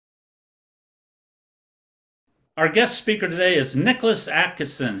Our guest speaker today is Nicholas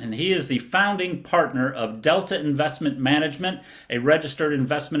Atkeson, and he is the founding partner of Delta Investment Management, a registered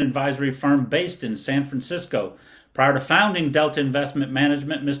investment advisory firm based in San Francisco. Prior to founding Delta Investment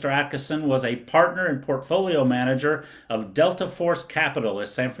Management, Mr. Atkeson was a partner and portfolio manager of Delta Force Capital, a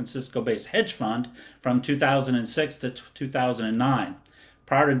San Francisco-based hedge fund, from 2006 to 2009.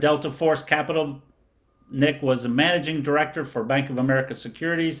 Prior to Delta Force Capital, Nick was a managing director for Bank of America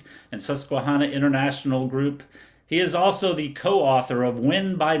Securities and Susquehanna International Group. He is also the co-author of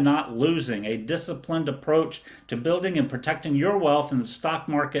Win by Not Losing, a disciplined approach to building and protecting your wealth in the stock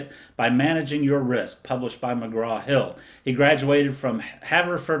market by managing your risk, published by McGraw Hill. He graduated from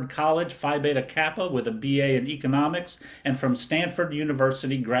Haverford College, Phi Beta Kappa, with a BA in economics, and from Stanford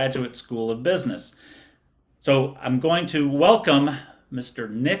University Graduate School of Business. So I'm going to welcome Mr.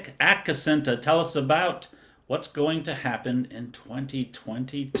 Nick Atkeson to tell us about what's going to happen in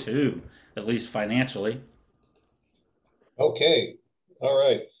 2022, at least financially. Okay. All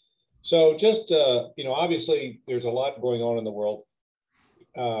right. So just, obviously there's a lot going on in the world.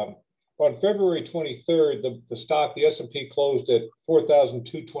 On February 23rd, the S&P closed at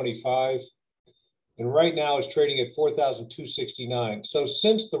 4,225. And right now it's trading at 4,269. So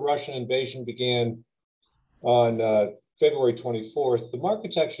since the Russian invasion began on February 24th, the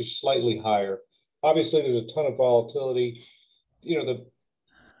market's actually slightly higher. Obviously, there's a ton of volatility.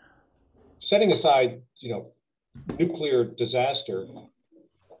 Setting aside, nuclear disaster,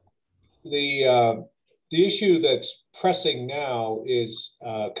 the issue that's pressing now is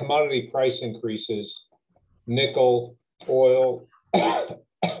commodity price increases, nickel, oil,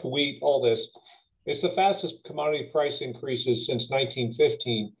 wheat, all this. It's the fastest commodity price increases since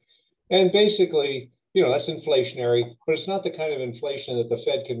 1915. And basically, that's inflationary, but it's not the kind of inflation that the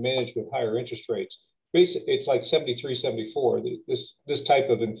Fed can manage with higher interest rates. Basically, it's like 73, 74. This type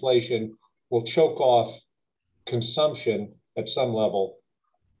of inflation will choke off consumption at some level.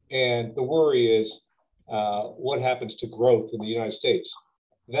 And the worry is what happens to growth in the United States.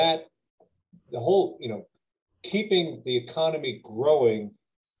 That the whole, keeping the economy growing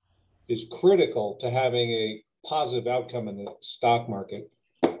is critical to having a positive outcome in the stock market.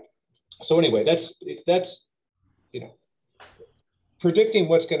 So anyway, that's predicting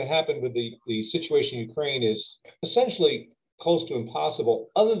what's going to happen with the situation in Ukraine is essentially close to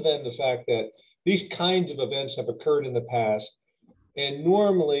impossible, other than the fact that these kinds of events have occurred in the past, and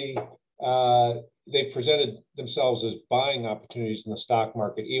normally they've presented themselves as buying opportunities in the stock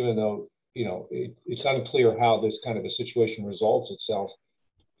market, even though it's unclear how this kind of a situation resolves itself.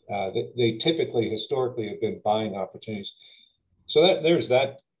 They typically, historically, have been buying opportunities. So there's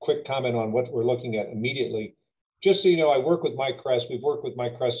that quick comment on what we're looking at immediately. Just so you know, I work with Mike Kress. We've worked with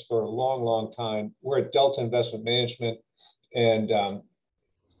Mike Kress for a long, long time. We're at Delta Investment Management, and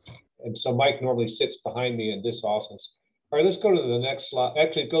so Mike normally sits behind me in this office. All right, let's go to the next slide.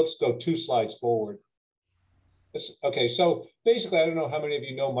 Actually, let's go 2 slides forward. Okay, so basically, I don't know how many of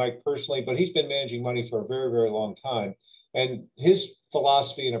you know Mike personally, but he's been managing money for a very, very long time. And his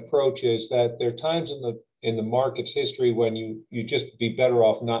philosophy and approach is that there are times in the market's history when you just be better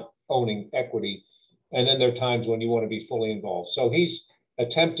off not owning equity. And then there are times when you want to be fully involved. So he's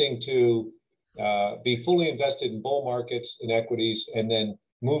attempting to be fully invested in bull markets and equities, and then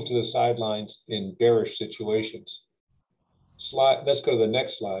move to the sidelines in bearish situations. Let's go to the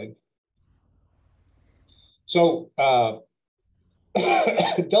next slide. So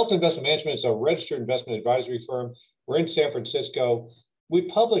Delta Investment Management is a registered investment advisory firm. We're in San Francisco. We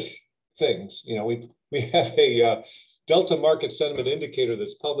publish things. We have a Delta Market Sentiment Indicator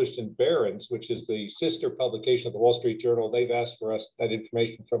that's published in Barron's, which is the sister publication of the Wall Street Journal. They've asked for that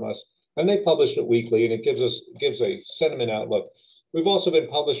information from us, and they publish it weekly, and it gives a sentiment outlook. We've also been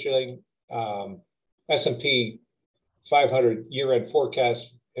publishing S&P 500 year-end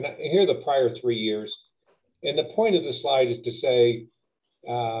forecast, and here are the prior 3 years. And the point of the slide is to say,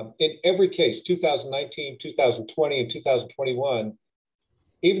 in every case, 2019, 2020, and 2021,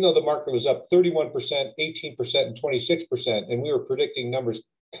 even though the market was up 31%, 18%, and 26%, and we were predicting numbers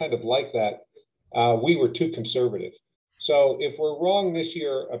kind of like that, we were too conservative. So if we're wrong this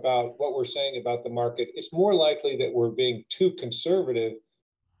year about what we're saying about the market, it's more likely that we're being too conservative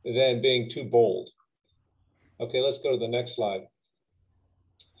than being too bold. Okay, let's go to the next slide.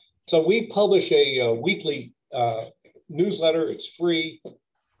 So we publish a weekly newsletter. It's free.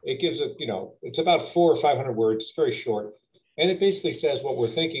 It gives it's about 400 or 500 words. It's very short. And it basically says what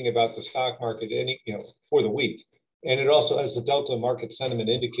we're thinking about the stock market for the week. And it also has the Delta Market Sentiment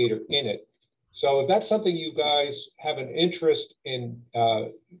Indicator in it. So if that's something you guys have an interest in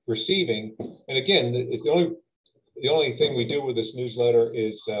receiving, and again, the only thing we do with this newsletter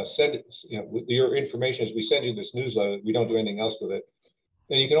is send it, with your information as we send you this newsletter. We don't do anything else with it.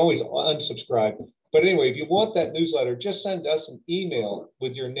 And you can always unsubscribe. But anyway, if you want that newsletter, just send us an email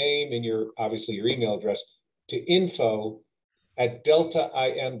with your name and obviously your email address to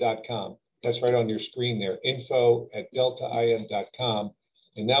info@deltaim.com. That's right on your screen there, info@deltaim.com.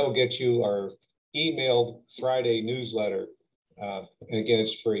 And that will get you our emailed Friday newsletter. And again,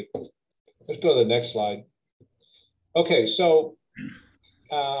 it's free. Let's go to the next slide. Okay, so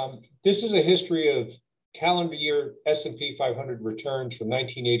this is a history of calendar year S&P 500 returns from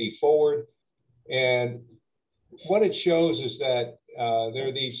 1980 forward. And what it shows is that there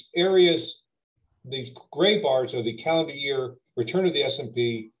are these areas, these gray bars are the calendar year return of the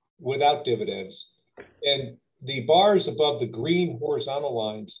S&P without dividends. And the bars above the green horizontal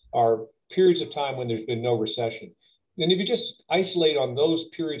lines are periods of time when there's been no recession. And if you just isolate on those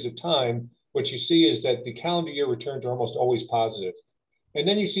periods of time, what you see is that the calendar year returns are almost always positive. And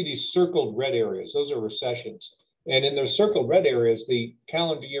then you see these circled red areas, those are recessions. And in those circled red areas, the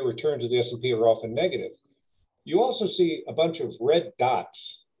calendar year returns of the S&P are often negative. You also see a bunch of red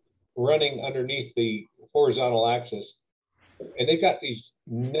dots running underneath the horizontal axis. And they've got these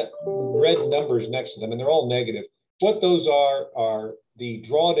red numbers next to them, and they're all negative. What those are the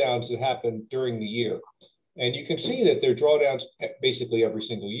drawdowns that happen during the year. And you can see that they're drawdowns basically every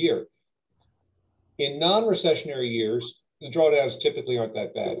single year. In non-recessionary years, the drawdowns typically aren't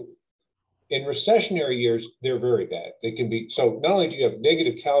that bad. In recessionary years, they're very bad. They can be, so not only do you have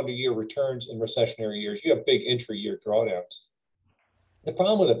negative calendar year returns in recessionary years, you have big intra-year drawdowns. The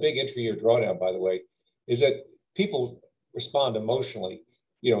problem with a big intra-year drawdown, by the way, is that people respond emotionally.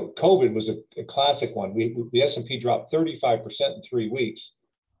 COVID was a classic one. The S&P dropped 35% in 3 weeks.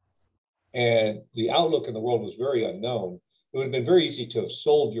 And the outlook in the world was very unknown. It would have been very easy to have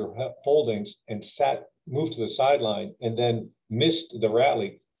sold your holdings and moved to the sideline and then missed the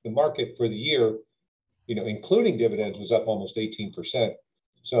rally. The market for the year, including dividends, was up almost 18%.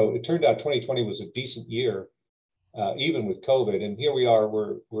 So it turned out 2020 was a decent year, even with COVID. And here we are,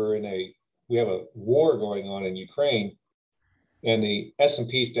 we have a war going on in Ukraine, and the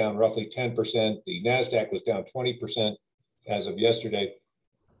S&P is down roughly 10%. The NASDAQ was down 20% as of yesterday.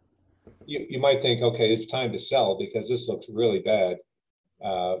 You might think, okay, it's time to sell because this looks really bad.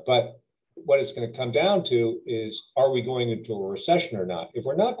 But what it's going to come down to is, are we going into a recession or not? If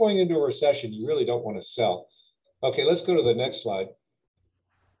we're not going into a recession, you really don't want to sell. Okay, let's go to the next slide.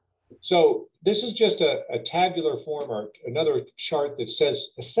 So this is just a tabular form or another chart that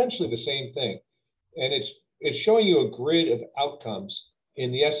says essentially the same thing. And it's showing you a grid of outcomes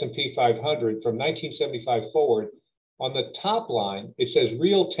in the S&P 500 from 1975 forward. On the top line, it says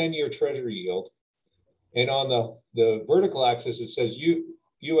real 10-year treasury yield. And on the vertical axis, it says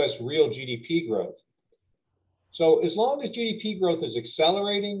U.S. real GDP growth. So as long as GDP growth is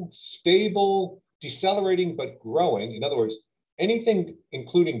accelerating, stable, decelerating, but growing, in other words, anything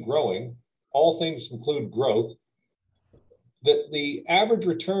including growing, all things include growth, the average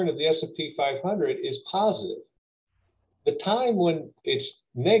return of the S&P 500 is positive. The time when it's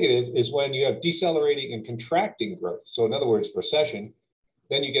negative is when you have decelerating and contracting growth. So in other words, recession,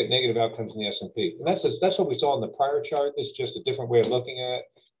 then you get negative outcomes in the S&P. And that's what we saw in the prior chart. This is just a different way of looking at it.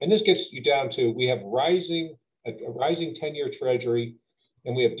 And this gets you down to, we have a rising 10-year treasury,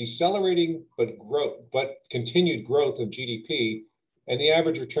 and we have decelerating but continued growth of GDP. And the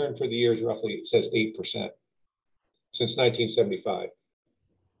average return for the year is roughly, it says 8% since 1975.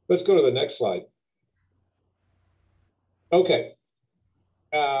 Let's go to the next slide. Okay.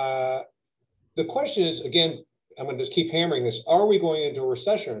 The question is, again, I'm going to just keep hammering this. Are we going into a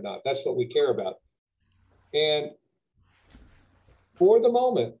recession or not? That's what we care about. And for the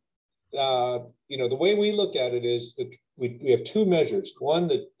moment, the way we look at it is that we have two measures. One,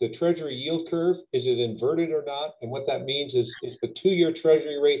 the treasury yield curve, is it inverted or not? And what that means is the 2-year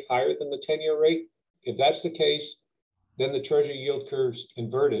treasury rate higher than the 10-year rate? If that's the case, then the treasury yield curve's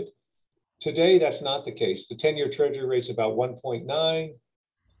inverted. Today, that's not the case. The 10-year treasury rate's about 1.9,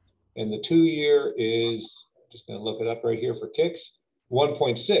 and the 2-year is, just going to look it up right here for kicks,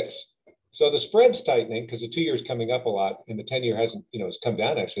 1.6. So the spread's tightening because the 2-year is coming up a lot, and the 10-year hasn't, it's come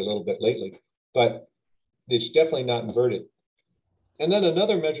down actually a little bit lately, but it's definitely not inverted. And then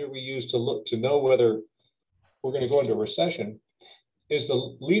another measure we use to know whether we're going to go into a recession is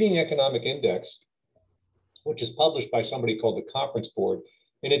the leading economic index, which is published by somebody called the Conference Board.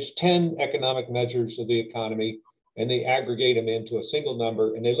 And it's 10 economic measures of the economy, and they aggregate them into a single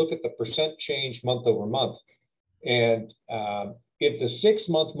number, and they look at the percent change month over month. And if the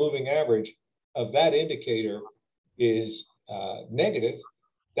 6-month moving average of that indicator is negative,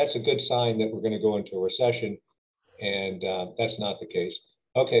 that's a good sign that we're going to go into a recession. And that's not the case.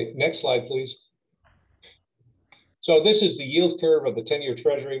 Okay, next slide, please. So this is the yield curve of the 10-year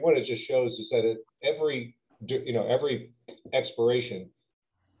Treasury. What it just shows is that at every expiration,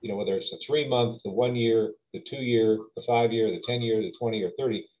 whether it's the 3-month, the 1 year, the 2 year, the 5 year, the 10 year, the 20 or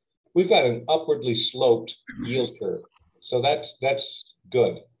 30, we've got an upwardly sloped yield curve. So that's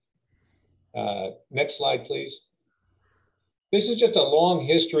good. Next slide, please. This is just a long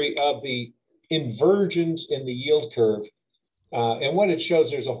history of the inversions in the yield curve. And what it shows,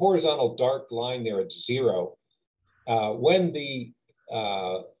 there's a horizontal dark line there at 0. When the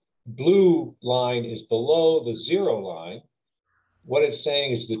blue line is below the 0 line, what it's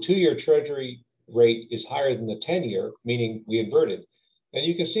saying is the 2-year Treasury rate is higher than the 10-year, meaning we inverted. And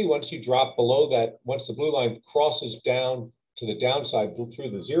you can see once you drop below that, once the blue line crosses down to the downside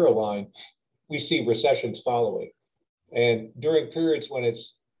through the 0 line, we see recessions following. And during periods when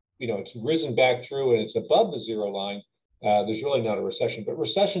it's risen back through and it's above the 0 line, there's really not a recession. But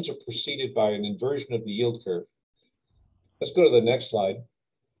recessions are preceded by an inversion of the yield curve. Let's go to the next slide.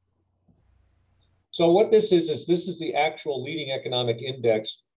 So what this is this is the actual leading economic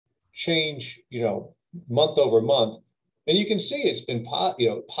index change, month over month. And you can see it's been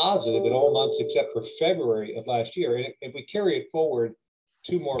positive in all months except for February of last year. And if we carry it forward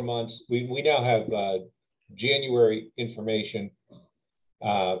 2 more months, we now have January information.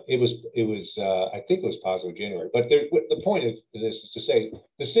 It was I think it was positive January. But the point of this is to say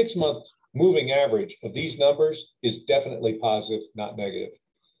the 6-month moving average of these numbers is definitely positive, not negative.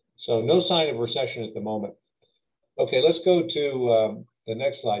 So no sign of recession at the moment. Okay, let's go to the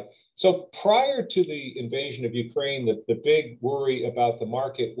next slide. So prior to the invasion of Ukraine, the big worry about the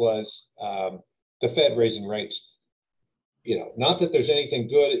market was the Fed raising rates. Not that there's anything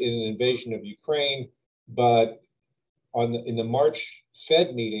good in an invasion of Ukraine, but in the March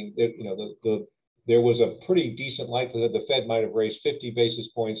Fed meeting, there was a pretty decent likelihood the Fed might have raised 50 basis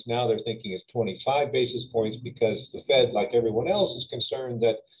points. Now they're thinking it's 25 basis points because the Fed, like everyone else, is concerned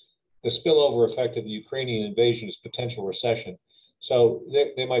that the spillover effect of the Ukrainian invasion is potential recession. So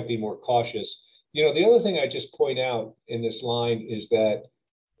they might be more cautious. The other thing I just point out in this line is that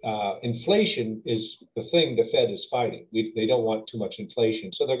inflation is the thing the Fed is fighting. They don't want too much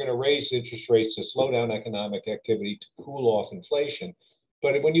inflation. So they're going to raise interest rates to slow down economic activity to cool off inflation.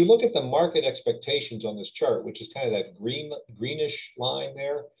 But when you look at the market expectations on this chart, which is kind of that greenish line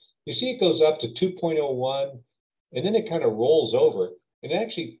there, you see it goes up to 2.01, and then it kind of rolls over. And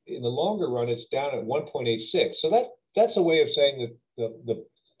actually, in the longer run, it's down at 1.86. So that's a way of saying that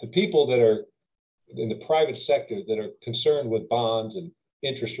the people that are in the private sector that are concerned with bonds and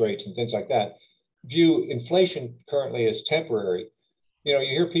interest rates and things like that view inflation currently as temporary. You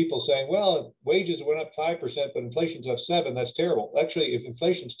hear people saying, well, wages went up 5%, but inflation's up 7%. That's terrible. Actually, if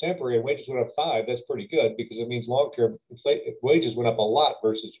inflation's temporary and wages went up 5%, that's pretty good because it means long-term wages went up a lot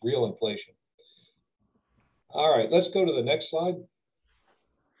versus real inflation. All right, let's go to the next slide.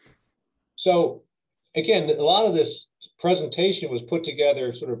 So again, a lot of this presentation was put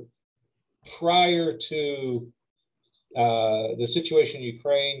together sort of prior to the situation in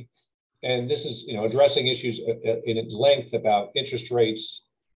Ukraine. And this is, addressing issues in length about interest rates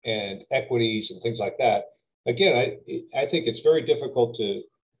and equities and things like that. Again, I think it's very difficult to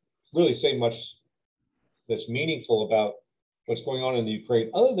really say much that's meaningful about what's going on in the Ukraine,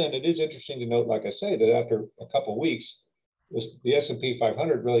 other than it is interesting to note, like I say, that after a couple of weeks, the S&P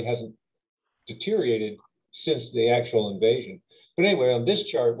 500 really hasn't deteriorated since the actual invasion. But anyway, on this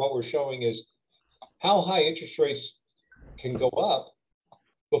chart, what we're showing is how high interest rates can go up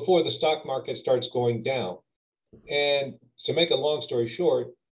before the stock market starts going down. And to make a long story short,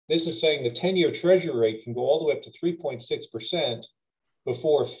 this is saying the 10-year Treasury rate can go all the way up to 3.6%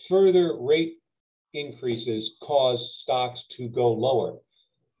 before further rate increases cause stocks to go lower,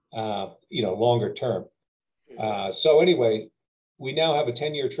 longer term. So anyway, we now have a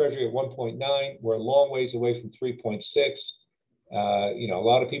 10-year Treasury at 1.9. We're a long ways away from 3.6. A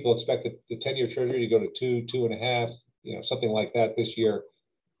lot of people expect the 10-year Treasury to go to 2, 2.5, something like that this year.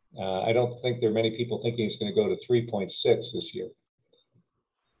 I don't think there are many people thinking it's going to go to 3.6 this year.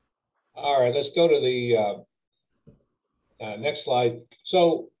 All right, let's go to the next slide.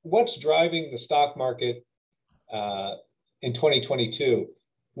 So what's driving the stock market in 2022?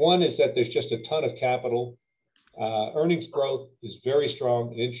 One is that there's just a ton of capital. Earnings growth is very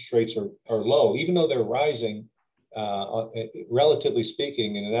strong and interest rates are low. Even though they're rising, relatively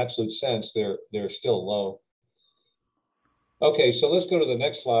speaking, in an absolute sense, they're still low. Okay, so let's go to the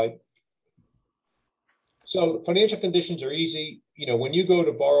next slide. So financial conditions are easy. When you go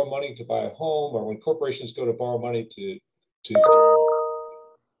to borrow money to buy a home, or when corporations go to borrow money to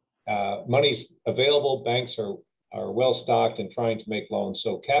money's available, banks are are well stocked and trying to make loans.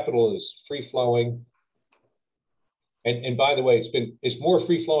 So capital is free flowing. And by the way, it's more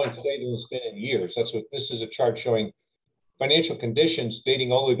free flowing today than it's been in years. That's what this is, a chart showing financial conditions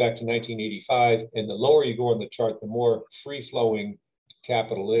dating all the way back to 1985. And the lower you go on the chart, the more free flowing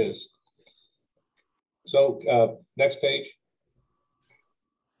capital is. So next page.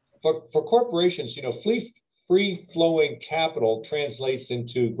 For corporations, free flowing capital translates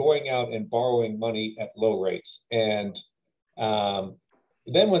into going out and borrowing money at low rates. And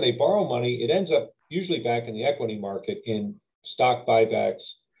then when they borrow money, it ends up usually back in the equity market in stock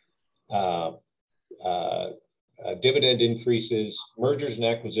buybacks, dividend increases, mergers and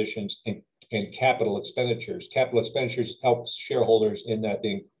acquisitions, and capital expenditures. Capital expenditures helps shareholders in that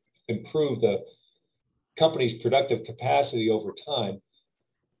they improve the company's productive capacity over time.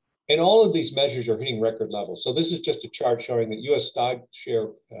 And all of these measures are hitting record levels. So this is just a chart showing that U.S. stock share,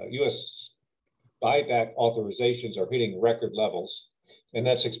 U.S. buyback authorizations are hitting record levels. And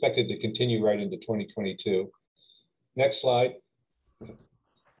that's expected to continue right into 2022. Next slide.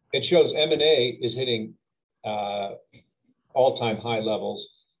 It shows M&A is hitting all-time high levels.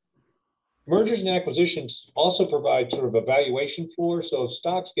 Mergers and acquisitions also provide sort of a valuation floor. So if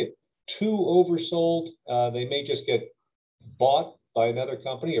stocks get too oversold, they may just get bought by another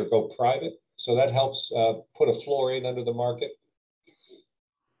company or go private. So that helps put a floor in under the market.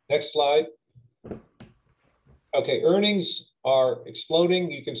 Next slide. Okay, earnings are exploding.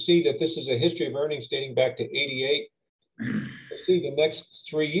 You can see that this is a history of earnings dating back to 88. You see the next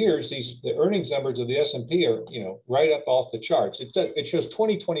 3 years, the earnings numbers of the S&P are right up off the charts. It shows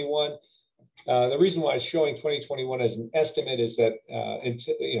 2021. The reason why it's showing 2021 as an estimate is that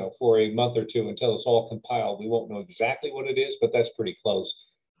for a month or two until it's all compiled, we won't know exactly what it is, but that's pretty close.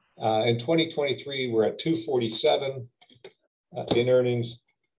 In 2023, we're at 247 in earnings.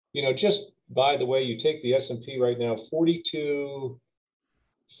 Just by the way, you take the S&P right now,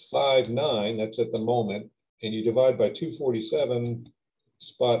 42.59, that's at the moment, and you divide by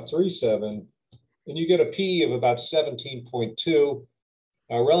 247.37, and you get a PE of about 17.2.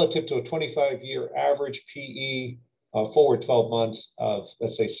 Relative to a 25-year average PE forward 12 months of,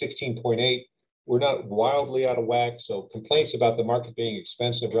 let's say, 16.8. We're not wildly out of whack, so complaints about the market being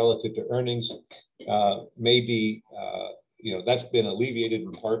expensive relative to earnings may be, that's been alleviated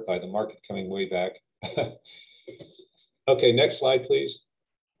in part by the market coming way back. Okay, next slide, please.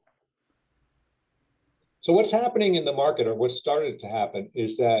 So what's happening in the market, or what started to happen,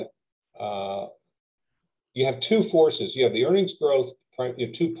 is that you have two forces. You have the earnings growth. You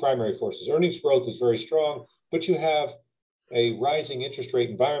have two primary forces. Earnings growth is very strong, but you have a rising interest rate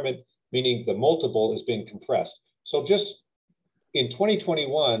environment, meaning the multiple is being compressed. So just in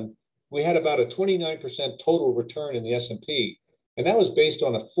 2021, we had about a 29% total return in the S&P, and that was based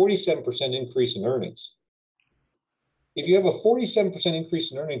on a 47% increase in earnings. If you have a 47%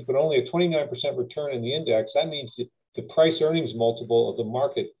 increase in earnings, but only a 29% return in the index, that means that the price earnings multiple of the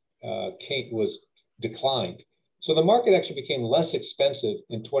market was declined. So the market actually became less expensive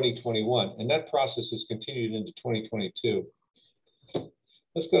in 2021, and that process has continued into 2022.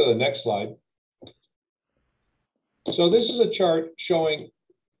 Let's go to the next slide. So this is a chart showing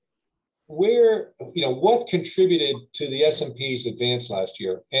where, what contributed to the S&P's advance last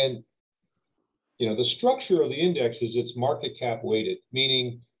year. And, the structure of the index is it's market cap weighted,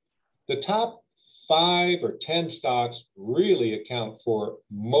 meaning the top 5 or 10 stocks really account for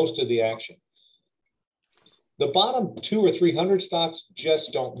most of the action. The bottom 200 or 300 stocks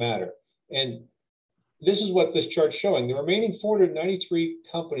just don't matter. And this is what this chart's showing. The remaining 493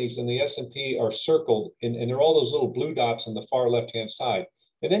 companies in the S&P are circled, and they're all those little blue dots on the far left-hand side.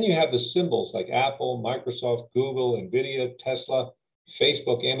 And then you have the symbols like Apple, Microsoft, Google, NVIDIA, Tesla,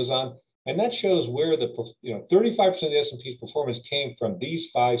 Facebook, Amazon. And that shows where the 35% of the S&P's performance came from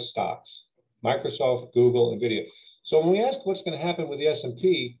these 5 stocks: Microsoft, Google, NVIDIA. So when we ask what's going to happen with the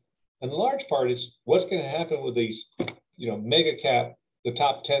S&P, and the large part is what's going to happen with these, mega cap, the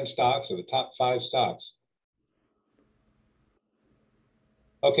top 10 stocks or the top 5 stocks.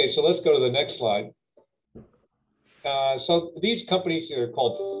 Okay, so let's go to the next slide. So these companies are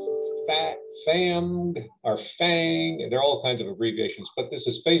called FANG or FANG. They're all kinds of abbreviations, but this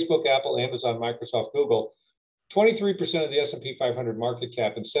is Facebook, Apple, Amazon, Microsoft, Google. 23% of the S&P 500 market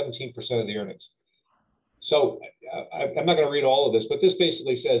cap and 17% of the earnings. So I'm not going to read all of this, but this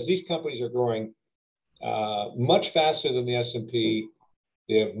basically says these companies are growing much faster than the S&P.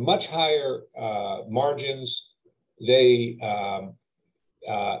 They have much higher margins. They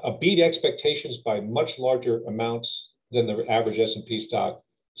beat expectations by much larger amounts than the average S&P stock.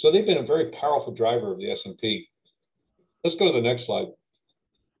 So they've been a very powerful driver of the S&P. Let's go to the next slide.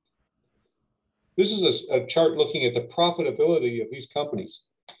 This is a chart looking at the profitability of these companies.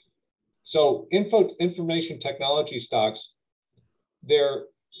 So information technology stocks, their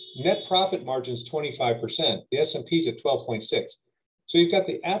net profit margin is 25%. The S&P is at 12.6. So you've got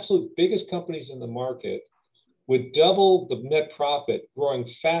the absolute biggest companies in the market with double the net profit, growing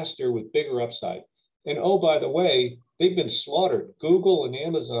faster with bigger upside. And oh, by the way, they've been slaughtered. Google and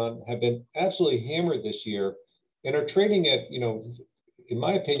Amazon have been absolutely hammered this year and are trading at, in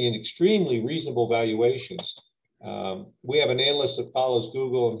my opinion, extremely reasonable valuations. We have an analyst that follows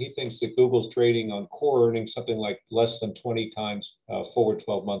Google, and he thinks that Google's trading on core earnings something like less than 20 times forward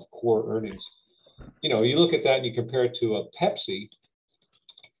 12-month core earnings. You look at that and you compare it to a Pepsi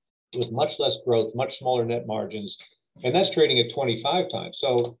with much less growth, much smaller net margins, and that's trading at 25 times.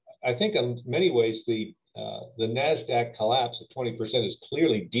 So I think in many ways, the NASDAQ collapse of 20% has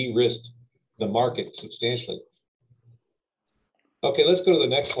clearly de-risked the market substantially. Okay, let's go to the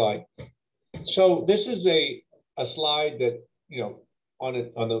next slide. So this is a slide that, on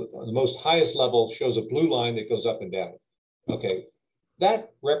the most highest level shows a blue line that goes up and down. Okay,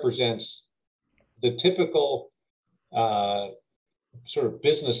 that represents the typical sort of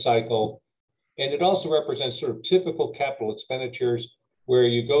business cycle. And it also represents sort of typical capital expenditures where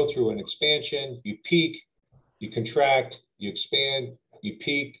you go through an expansion, you peak, you contract, you expand, you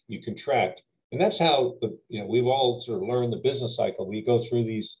peak, you contract. And that's how we've all sort of learned the business cycle. We go through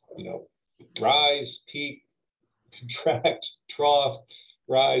these, rise, peak, contract, trough,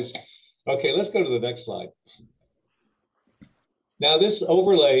 rise. Okay, let's go to the next slide. Now this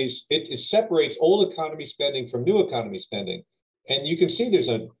overlays, it separates old economy spending from new economy spending. And you can see there's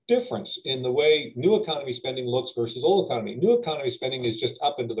a difference in the way new economy spending looks versus old economy. New economy spending is just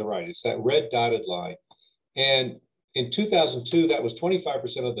up and to the right. It's that red dotted line. And in 2002, that was 25%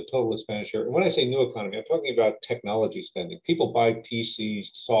 of the total expenditure. And when I say new economy, I'm talking about technology spending. People buy PCs,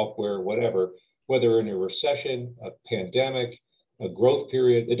 software, whatever, whether in a recession, a pandemic, a growth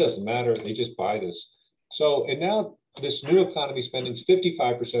period, it doesn't matter. They just buy this. So, and now this new economy spending is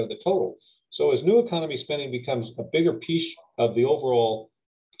 55% of the total. So as new economy spending becomes a bigger piece of the overall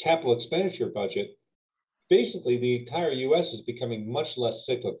capital expenditure budget, basically the entire US is becoming much less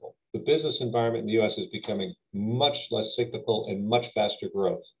cyclical. The business environment in the US is becoming much less cyclical and much faster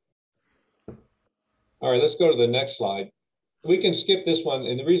growth. All right, let's go to the next slide. We can skip this one.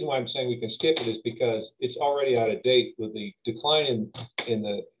 And the reason why I'm saying we can skip it is because it's already out of date with the decline in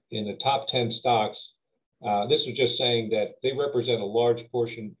the top 10 stocks. This was just saying that they represent a large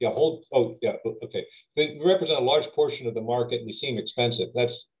portion. Okay. They represent a large portion of the market and they seem expensive.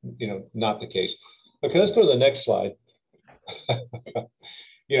 That's not the case. Okay, let's go to the next slide.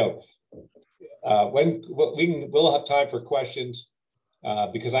 We'll have time for questions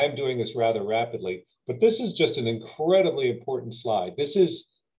because I am doing this rather rapidly. But this is just an incredibly important slide. This is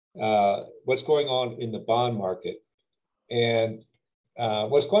what's going on in the bond market. And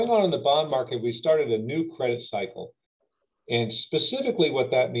what's going on in the bond market, we started a new credit cycle. And specifically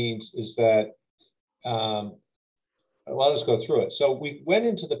what that means is that, well, let's go through it. So we went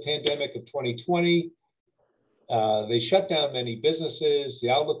into the pandemic of 2020. They shut down many businesses.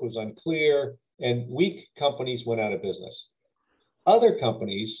 The outlook was unclear and weak companies went out of business. Other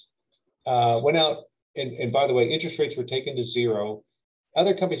companies went out, and by the way, interest rates were taken to zero.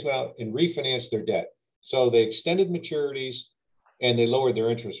 Other companies went out and refinanced their debt. So they extended maturities and they lowered their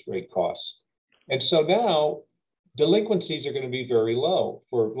interest rate costs. And so now delinquencies are going to be very low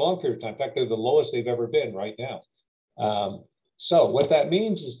for a long period of time. In fact, they're the lowest they've ever been right now. So what that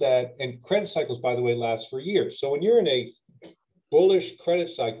means is that, and credit cycles, by the way, last for years. So when you're in a bullish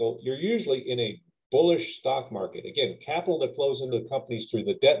credit cycle, you're usually in a bullish stock market. Again, capital that flows into the companies through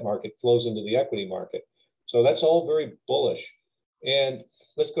the debt market flows into the equity market. So that's all very bullish. And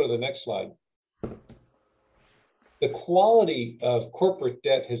let's go to the next slide. The quality of corporate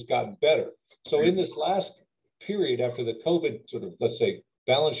debt has gotten better. So in this last period after the COVID sort of, let's say,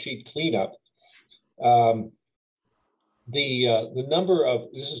 balance sheet cleanup, the number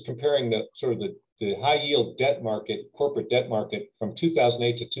of, this is comparing the sort of the high yield debt market, corporate debt market from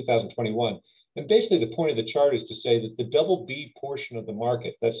 2008 to 2021. And basically the point of the chart is to say that the double B portion of the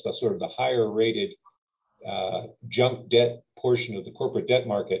market, that's the sort of the higher rated junk debt portion of the corporate debt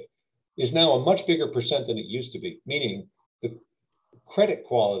market, is now a much bigger percent than it used to be, meaning the credit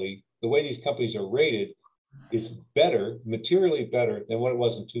quality, the way these companies are rated, is better, materially better than what it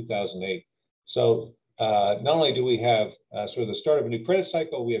was in 2008. So not only do we have sort of the start of a new credit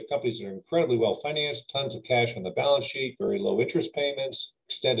cycle, we have companies that are incredibly well financed, tons of cash on the balance sheet, very low interest payments,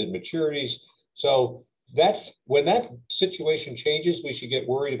 extended maturities. So that's when that situation changes, we should get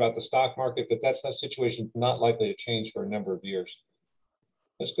worried about the stock market, but that's that situation not likely to change for a number of years.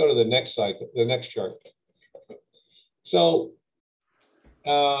 Let's go to the next cycle, the next chart. So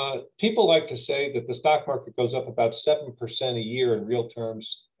people like to say that the stock market goes up about 7% a year in real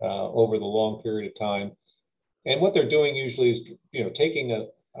terms over the long period of time. And what they're doing usually is, taking a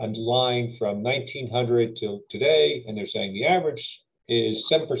line from 1900 to today, and they're saying the average is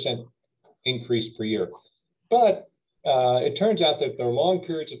 7% increase per year. But it turns out that there are long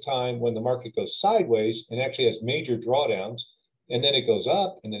periods of time when the market goes sideways and actually has major drawdowns, and then it goes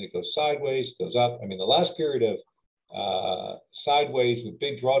up, and then it goes sideways, goes up. I mean, the last period of sideways with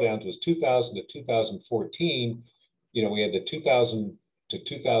big drawdowns was 2000 to 2014. We had the 2000 to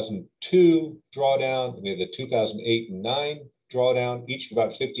 2002 drawdown, we had the 2008 and 9 drawdown, each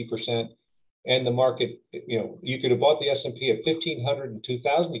about 50%. And the market, you could have bought the S&P at 1500 in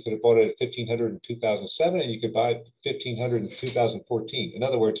 2000, you could have bought it at 1500 in 2007, and you could buy it 1500 in 2014. In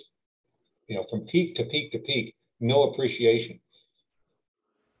other words, from peak to peak to peak, no appreciation.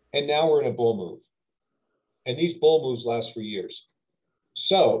 And now we're in a bull move. And these bull moves last for years.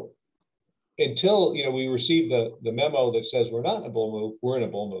 So until we receive the memo that says we're not in a bull move, we're in a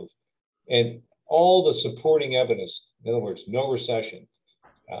bull move. And all the supporting evidence, in other words, no recession,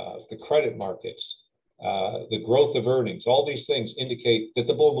 the credit markets, the growth of earnings, all these things indicate that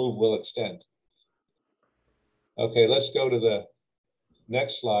the bull move will extend. Okay, let's go to the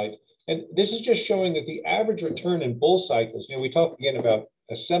next slide. And this is just showing that the average return in bull cycles, we talk again about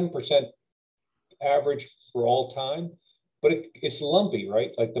a 7% average for all time, but it's lumpy,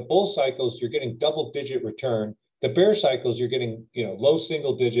 right? Like the bull cycles, you're getting double-digit return. The bear cycles, you're getting low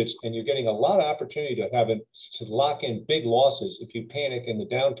single digits, and you're getting a lot of opportunity to lock in big losses if you panic in the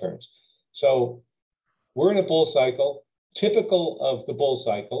downturns. So we're in a bull cycle, typical of the bull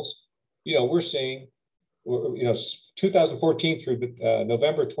cycles. We're seeing, 2014 through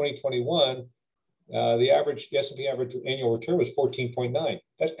November 2021, the S&P average annual return was 14.9.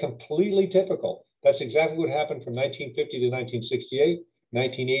 That's completely typical. That's exactly what happened from 1950 to 1968.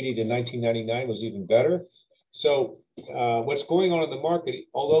 1980 to 1999 was even better. So what's going on in the market,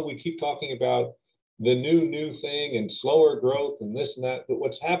 although we keep talking about the new thing and slower growth and this and that, but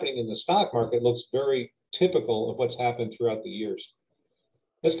what's happening in the stock market looks very typical of what's happened throughout the years.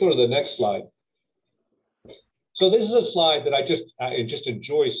 Let's go to the next slide. So this is a slide that I just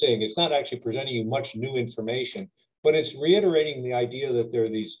enjoy seeing. It's not actually presenting you much new information, but it's reiterating the idea that there are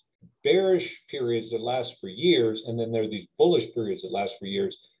these bearish periods that last for years, and then there are these bullish periods that last for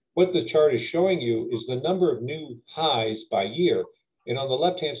years. What the chart is showing you is the number of new highs by year. And on the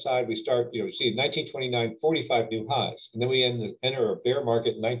left-hand side, we start, see in 1929, 45 new highs. And then we enter a bear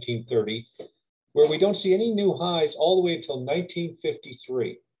market in 1930, where we don't see any new highs all the way until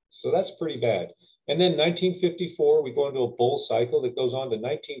 1953. So that's pretty bad. And then 1954, we go into a bull cycle that goes on to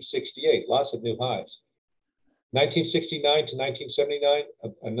 1968, lots of new highs. 1969 to 1979,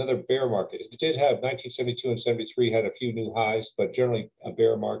 another bear market. It did have 1972 and 73 had a few new highs, but generally a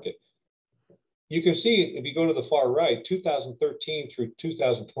bear market. You can see if you go to the far right, 2013 through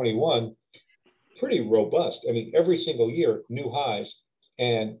 2021, pretty robust. I mean, every single year, new highs.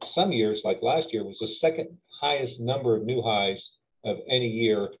 And some years, like last year, was the second highest number of new highs of any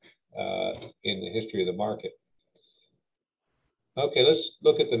year in the history of the market. Okay, let's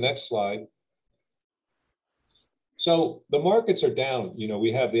look at the next slide. So the markets are down.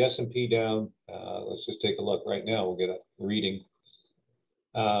 We have the S&P down. Let's just take a look right now. We'll get a reading.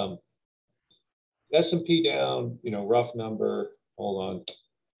 S&P down, rough number, hold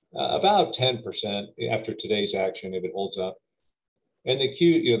on, about 10% after today's action, if it holds up. And the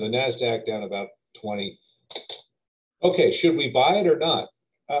the NASDAQ down about 20. Okay, should we buy it or not?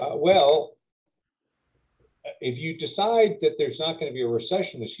 Well, if you decide that there's not going to be a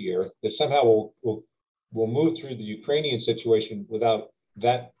recession this year, that somehow we'll move through the Ukrainian situation without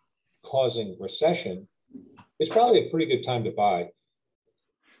that causing recession, it's probably a pretty good time to buy.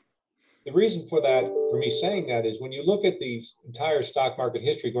 The reason for me saying that is when you look at the entire stock market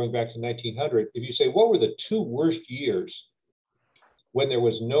history going back to 1900, if you say, what were the two worst years when there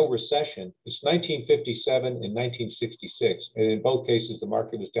was no recession? It's 1957 and 1966. And in both cases, the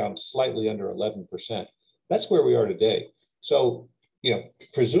market was down slightly under 11%. That's where we are today. So,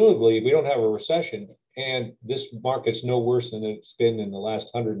 presumably we don't have a recession, and this market's no worse than it's been in the last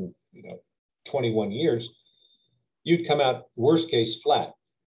 121 years, you'd come out worst case flat.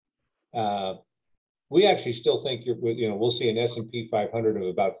 We actually still think we'll see an S&P 500 of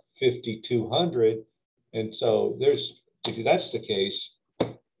about 5,200, and so if that's the case,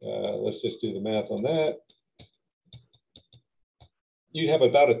 let's just do the math on that. You'd have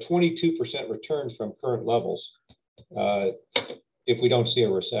about a 22% return from current levels if we don't see a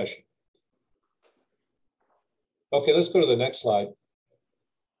recession. Okay, let's go to the next slide.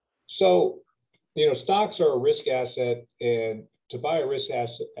 So, stocks are a risk asset, and to buy a risk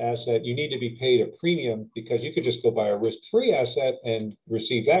asset, you need to be paid a premium because you could just go buy a risk-free asset and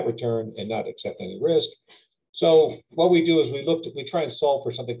receive that return and not accept any risk. So what we do is we try and solve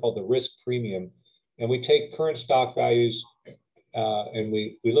for something called the risk premium, and we take current stock values and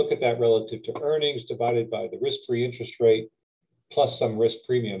we look at that relative to earnings divided by the risk-free interest rate plus some risk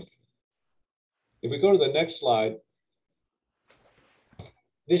premium. If we go to the next slide,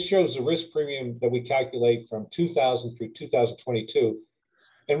 this shows the risk premium that we calculate from 2000 through 2022.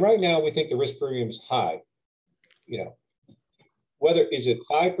 And right now we think the risk premium is high. Whether is it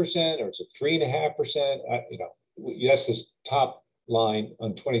 5% or is it 3.5%, that's this top line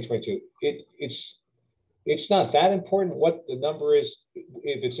on 2022. It's not that important what the number is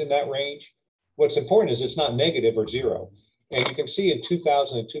if it's in that range. What's important is it's not negative or zero. And you can see in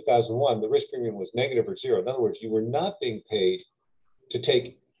 2000 and 2001, the risk premium was negative or zero. In other words, you were not being paid to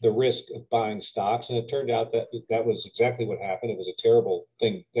take the risk of buying stocks. And it turned out that that was exactly what happened. It was a terrible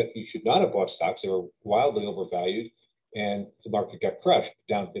thing that you should not have bought stocks. They were wildly overvalued and the market got crushed,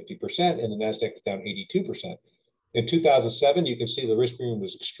 down 50%, and the NASDAQ was down 82%. In 2007, you can see the risk premium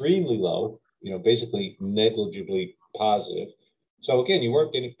was extremely low, basically negligibly positive. So again, you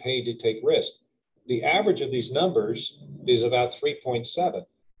weren't getting paid to take risk. The average of these numbers is about 3.7.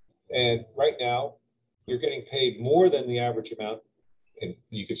 And right now, you're getting paid more than the average amount. And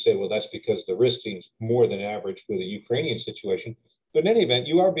you could say, well, that's because the risk seems more than average with the Ukrainian situation. But in any event,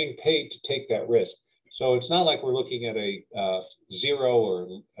 you are being paid to take that risk. So it's not like we're looking at a zero or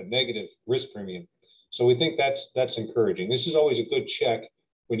a negative risk premium. So we think that's encouraging. This is always a good check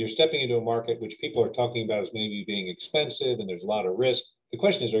when you're stepping into a market which people are talking about as maybe being expensive and there's a lot of risk. The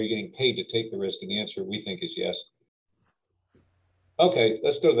question is, are you getting paid to take the risk? And the answer we think is yes. Okay,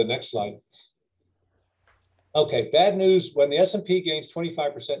 let's go to the next slide. Okay, bad news. When the S&P gains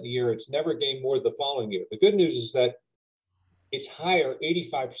 25% in a year, it's never gained more the following year. The good news is that it's higher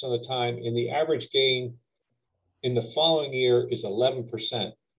 85% of the time, and the average gain in the following year is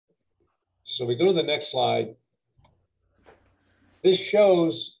 11%. So we go to the next slide. This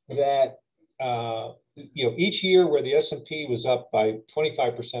shows that each year where the S&P was up by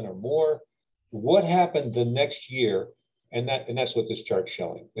 25% or more, what happened the next year, and that's what this chart's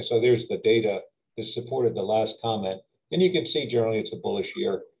showing. And so there's the data that supported the last comment, and you can see generally it's a bullish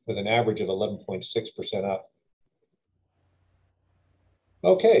year with an average of 11.6% up.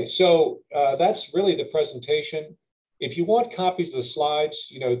 Okay, so that's really the presentation. If you want copies of the slides,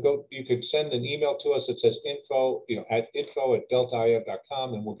 you could send an email to us that says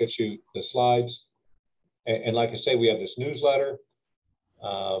info@deltaif.com, and we'll get you the slides. And like I say, we have this newsletter,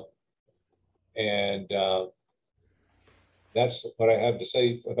 that's what I have to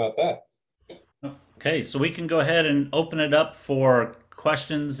say about that. Okay, so we can go ahead and open it up for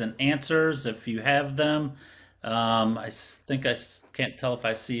questions and answers if you have them. I think I can't tell if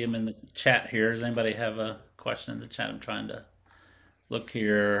I see them in the chat here. Does anybody have a question in the chat? I'm trying to look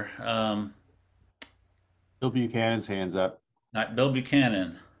here. Bill Buchanan's hands up. All right, Bill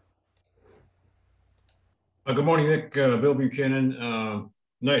Buchanan. Good morning, Nick. Bill Buchanan.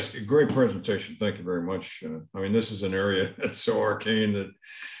 Nice, great presentation. Thank you very much. I mean, this is an area that's so arcane that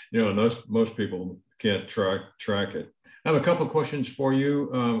most people can't track it. I have a couple of questions for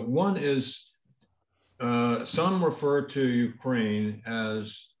you. One is, some refer to Ukraine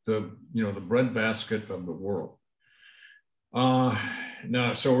as the breadbasket of the world.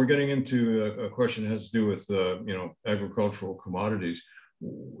 Now, so we're getting into a question that has to do with agricultural commodities.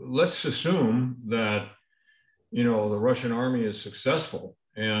 Let's assume that the Russian army is successful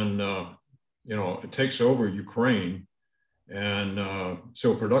and it takes over Ukraine, and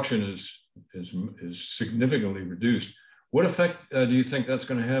so production is significantly reduced. What effect do you think that's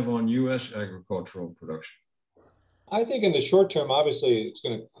going to have on U.S. agricultural production? I think in the short term, obviously, it's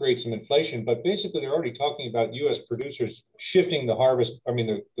going to create some inflation, but basically they're already talking about U.S. producers shifting the harvest. I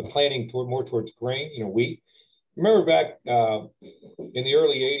mean, the planning more towards grain, wheat. Remember back in the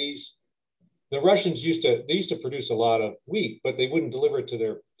early 80s, the Russians used to produce a lot of wheat, but they wouldn't deliver it to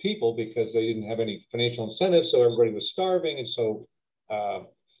their people because they didn't have any financial incentive. So everybody was starving. And so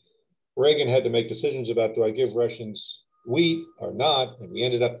Reagan had to make decisions about, do I give Russians wheat or not? And we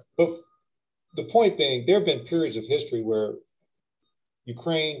ended up, but the point being, there have been periods of history where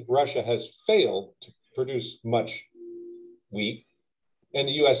Ukraine, Russia has failed to produce much wheat, and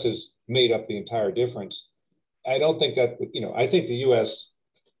the U.S. has made up the entire difference. I don't think that, I think the U.S.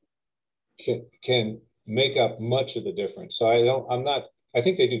 can make up much of the difference. So I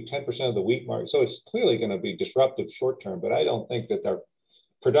think they do 10% of the wheat market. So it's clearly going to be disruptive short term, but I don't think that their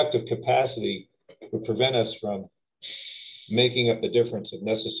productive capacity would prevent us from making up the difference if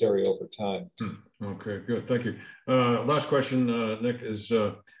necessary over time. Okay, good. Thank you. Last question, Nick, is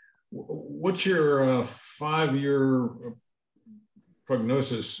what's your 5-year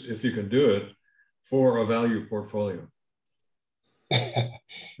prognosis, if you can do it, for a value portfolio?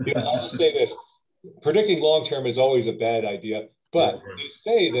 I'll just say this. Predicting long-term is always a bad idea, but they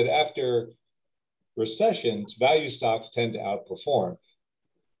say that after recessions, value stocks tend to outperform.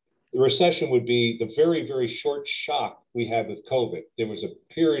 The recession would be the very, very short shock we had with COVID. There was a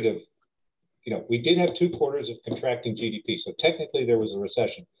period of, we did have 2 quarters of contracting GDP. So technically there was a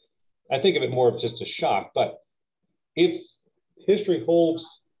recession. I think of it more of just a shock, but if history holds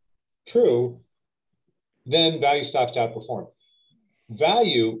true, then value stocks outperform.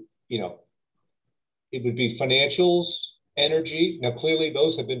 Value, it would be financials, energy. Now, clearly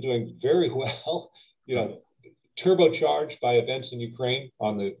those have been doing very well, turbocharged by events in Ukraine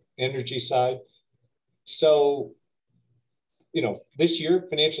on the energy side. So, this year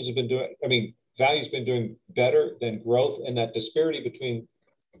financials have been doing, value's been doing better than growth, and that disparity between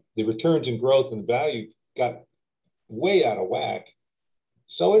the returns and growth and value got way out of whack.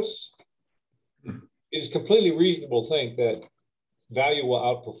 So it's completely reasonable to think that value will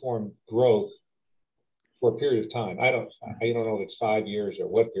outperform growth for a period of time. I don't know if it's 5 years or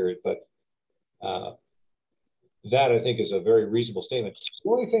what period, but that I think is a very reasonable statement. The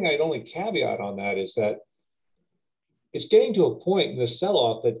only thing I'd only caveat on that is that it's getting to a point in the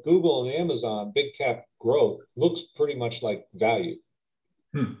sell-off that Google and Amazon, big cap growth, looks pretty much like value.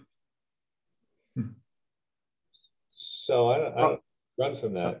 So I don't run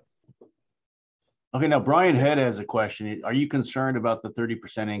from that. Okay, now Brian Head has a question. Are you concerned about the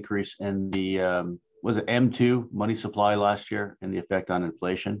 30% increase in the was it M2 money supply last year and the effect on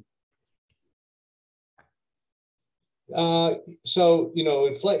inflation? So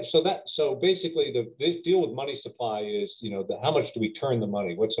basically the deal with money supply is how much do we turn the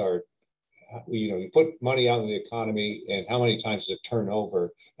money? What's our you put money out in the economy, and how many times does it turn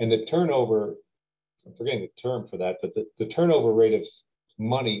over? And the turnover, I'm forgetting the term for that, but the turnover rate of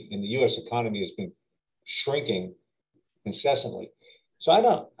money in the U.S. economy has been shrinking incessantly. So I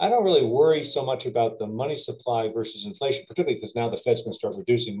don't really worry so much about the money supply versus inflation, particularly because now the Fed's going to start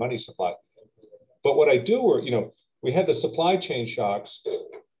reducing money supply. But what I do worry, we had the supply chain shocks.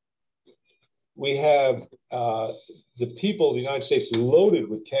 We have the people of the United States loaded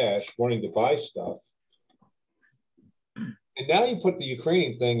with cash wanting to buy stuff. And now you put the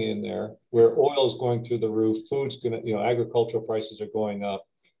Ukrainian thing in there where oil is going through the roof, food's going to, agricultural prices are going up.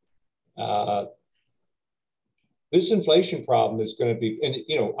 This inflation problem is going to be, and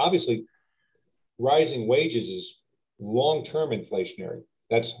obviously rising wages is long-term inflationary.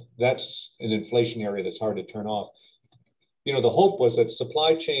 That's an inflation area that's hard to turn off. The hope was that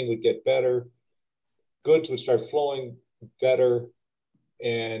supply chain would get better, goods would start flowing better,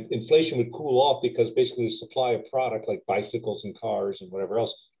 and inflation would cool off because basically the supply of product like bicycles and cars and whatever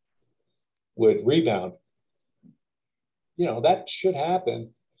else would rebound. That should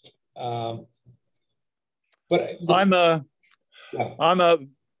happen. But I'm of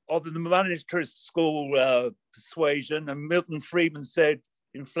the monetary school persuasion, and Milton Friedman said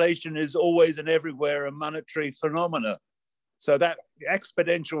inflation is always and everywhere a monetary phenomena. So that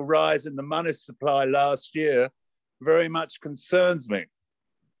exponential rise in the money supply last year very much concerns me.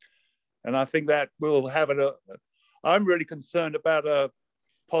 And I think that will have I'm really concerned about a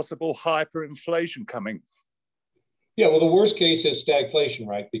possible hyperinflation coming. Yeah, well, the worst case is stagflation,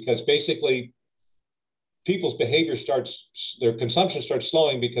 right? Because basically people's behavior their consumption starts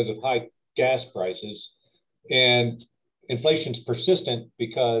slowing because of high gas prices, and inflation's persistent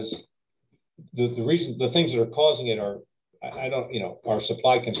because the things that are causing it are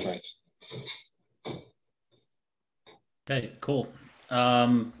supply constraints. Okay, cool.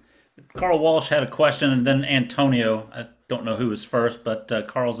 Carl Walsh had a question, and then Antonio. I don't know who was first, but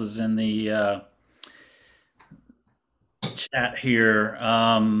Carl's is in the chat here.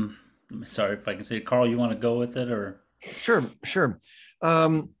 Sorry if I can say it. Carl, you want to go with it, or? Sure.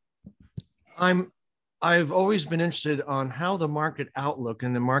 I've always been interested on how the market outlook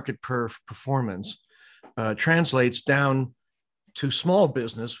and the market performance translates down to small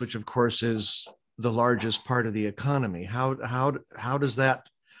business, which of course is the largest part of the economy. How does that?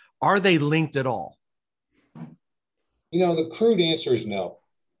 Are they linked at all? The crude answer is no.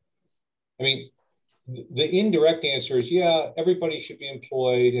 I mean, the indirect answer is, yeah, everybody should be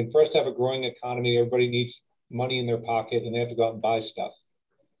employed. And for us to have a growing economy, everybody needs money in their pocket and they have to go out and buy stuff.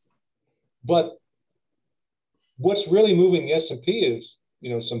 But what's really moving the S&P is,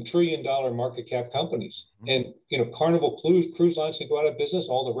 some $1 trillion market cap companies. And, Carnival cruise lines can go out of business.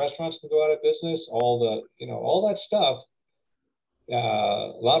 All the restaurants can go out of business. All that stuff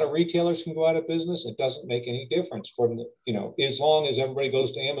A lot of retailers can go out of business. It doesn't make any difference from the, as long as everybody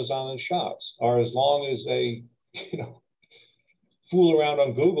goes to Amazon and shops, or as long as they, fool around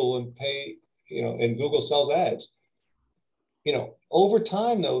on Google and pay, and Google sells ads. Over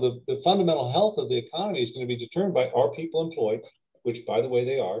time, though, the fundamental health of the economy is going to be determined by, are people employed, which, by the way,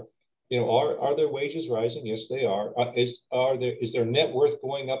 they are. Are their wages rising? Yes, they are. Is their net worth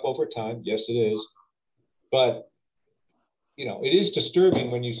going up over time? Yes, it is. But it is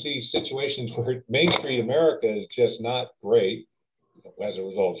disturbing when you see situations where Main Street America is just not great as a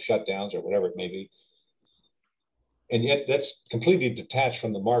result of shutdowns or whatever it may be. And yet that's completely detached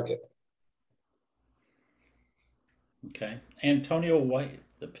from the market. Okay. Antonio White,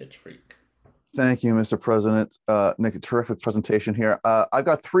 the pitch freak. Thank you, Mr. President. Nick, a terrific presentation here. I've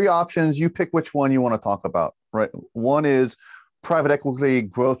got three options. You pick which one you want to talk about, right? One is private equity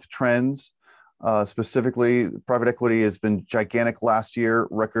growth trends. Specifically, private equity has been gigantic last year,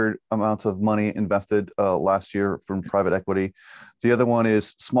 record amounts of money invested last year from private equity. The other one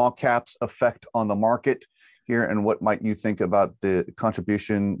is small caps effect on the market here, and what might you think about the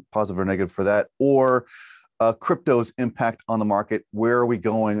contribution, positive or negative for that, or crypto's impact on the market. Where are we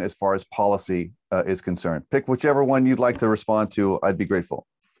going as far as policy is concerned? Pick whichever one you'd like to respond to. I'd be grateful.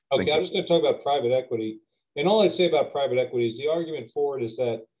 Okay, I'm just going to talk about private equity. And all I'd say about private equity is the argument for it is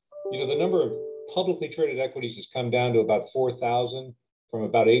that, the number of publicly traded equities has come down to about 4,000 from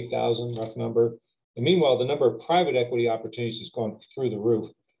about 8,000, rough number. And meanwhile, the number of private equity opportunities has gone through the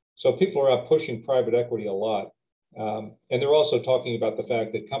roof. So people are out pushing private equity a lot. And they're also talking about the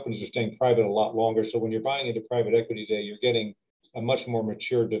fact that companies are staying private a lot longer. So when you're buying into private equity today, you're getting a much more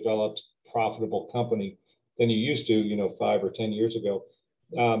mature, developed, profitable company than you used to, 5 or 10 years ago.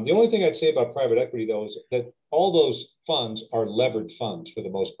 The only thing I'd say about private equity, though, is that all those funds are levered funds for the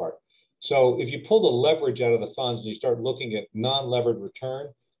most part. So if you pull the leverage out of the funds and you start looking at non-levered return,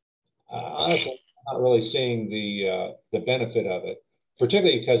 honestly, I'm not really seeing the benefit of it,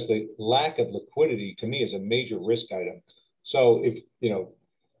 particularly because the lack of liquidity to me is a major risk item. So if,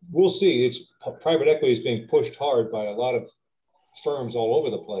 we'll see, private equity is being pushed hard by a lot of firms all over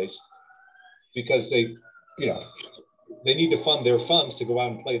the place because they need to fund their funds to go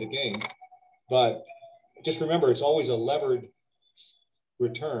out and play the game. But just remember, it's always a levered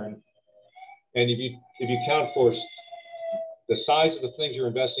return. And if you count for the size of the things you're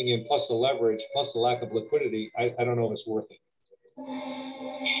investing in, plus the leverage, plus the lack of liquidity, I don't know if it's worth it.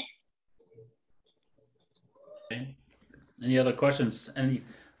 Okay. Any other questions?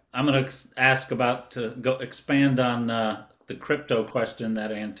 I'm going to ask to expand on the crypto question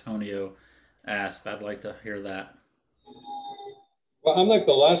that Antonio asked. I'd like to hear that. Well, I'm like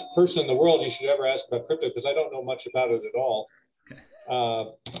the last person in the world you should ever ask about crypto because I don't know much about it at all. Okay.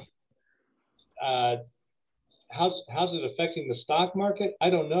 How's it affecting the stock market? I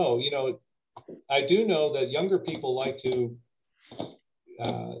don't know. I do know that younger people like to,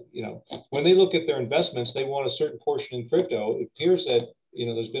 when they look at their investments, they want a certain portion in crypto. It appears that,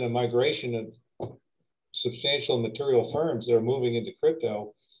 there's been a migration of substantial material firms that are moving into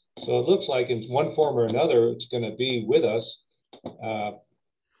crypto. So it looks like in one form or another, it's going to be with us.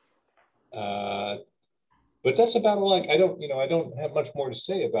 But that's about all I don't have much more to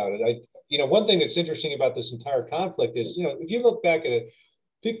say about it. One thing that's interesting about this entire conflict is, if you look back at it,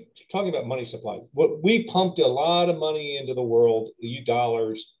 people talking about money supply, we pumped a lot of money into the world,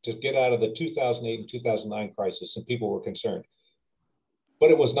 dollars, to get out of the 2008 and 2009 crisis, and people were concerned.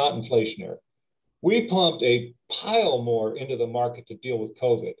 But it was not inflationary. We pumped a pile more into the market to deal with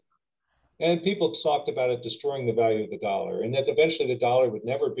COVID. And people talked about it destroying the value of the dollar, and that eventually the dollar would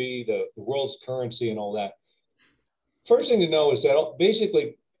never be the world's currency and all that. First thing to know is that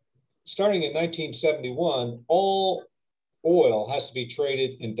basically, starting in 1971, all oil has to be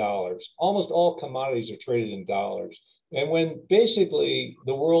traded in dollars. Almost all commodities are traded in dollars. And when basically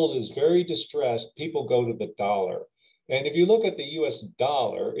the world is very distressed, people go to the dollar. And if you look at the US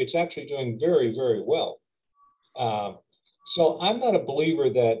dollar, it's actually doing very, very well. So I'm not a believer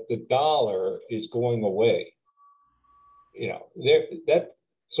that the dollar is going away.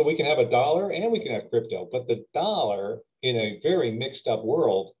 So we can have a dollar and we can have crypto, but the dollar in a very mixed up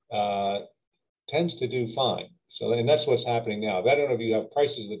world tends to do fine. So, and that's what's happening now. I don't know if you have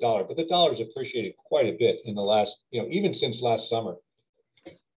prices of the dollar, but the dollar's appreciated quite a bit in the last, even since last summer.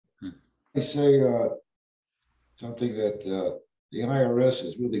 I say something that the IRS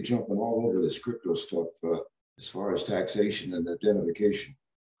is really jumping all over this crypto stuff as far as taxation and identification.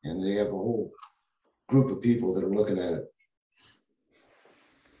 And they have a whole group of people that are looking at it.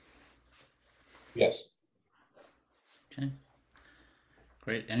 Yes. Okay.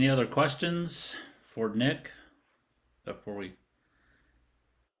 Great. Any other questions for Nick before we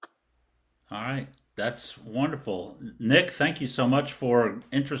All right. That's wonderful. Nick, thank you so much for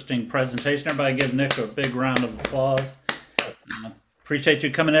interesting presentation. Everybody give Nick a big round of applause. Appreciate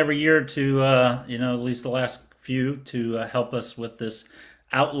you coming every year to, at least the last few, to help us with this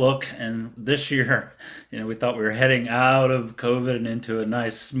outlook. And this year, we thought we were heading out of COVID and into a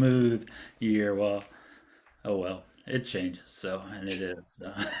nice, smooth year. Well, oh well, it changes. So, and it is.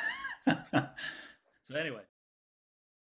 So, so anyway.